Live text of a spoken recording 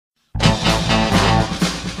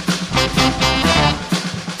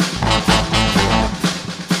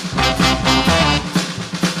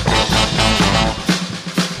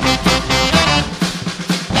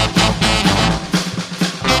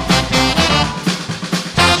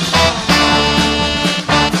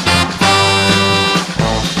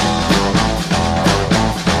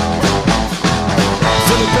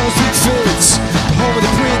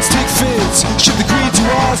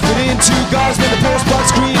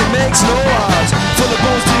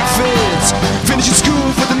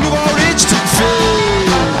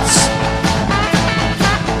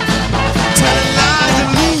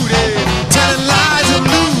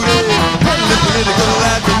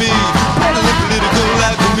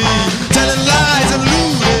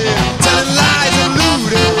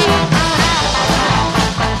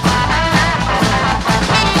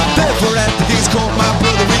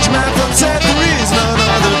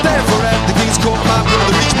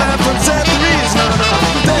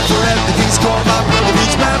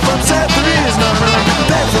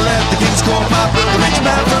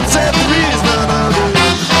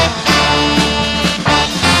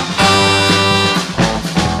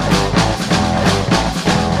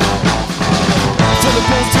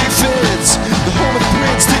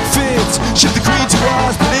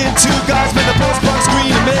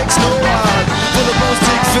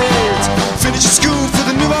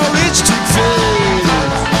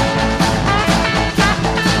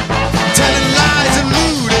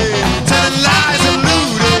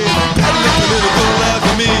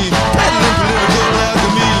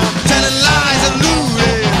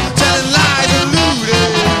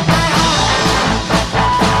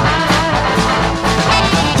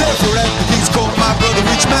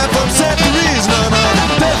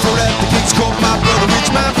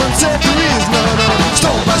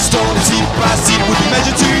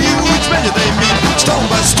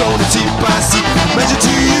stone and seat by seat. Measure to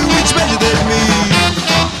you each measure than me.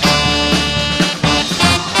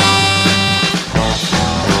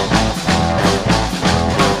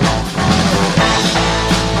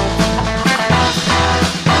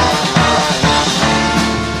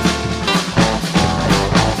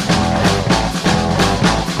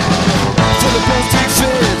 Full of bones, take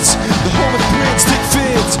Fitz, the home of the prince, take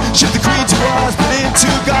Fitz. Ship the queen to us, put in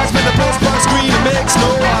two guys, make the postbox green, it makes no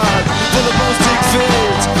odds. Full of bones, take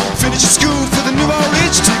Fitz, finish your school for the new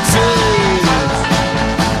rich, take Fitz.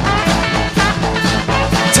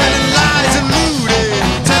 Telling lies and looting,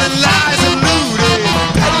 telling lies and looting,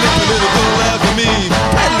 peddling political alchemy,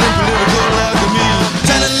 peddling political alchemy.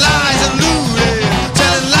 Telling lies and looting,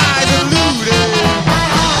 telling lies and looting.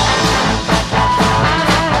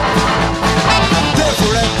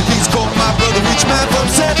 Therefore at the king's court my brother rich man from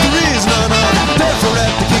said there is none other. Therefore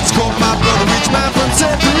at the king's court my brother rich man from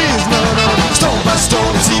said there is none other. Stone by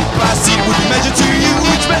stone and seat by seat would be measured to you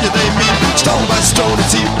which measure they meet. Stone by stone and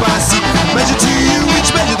seat by seat, measure to you which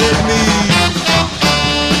measure they meet.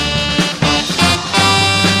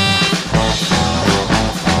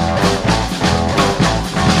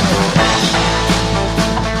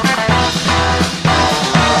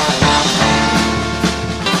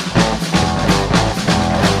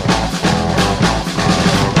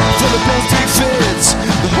 Full of bones, take Fitz,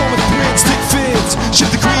 the home of the prince, take Fitz. Ship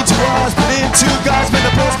the queen to us, put in two guys, make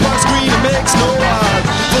the postbox green, it makes no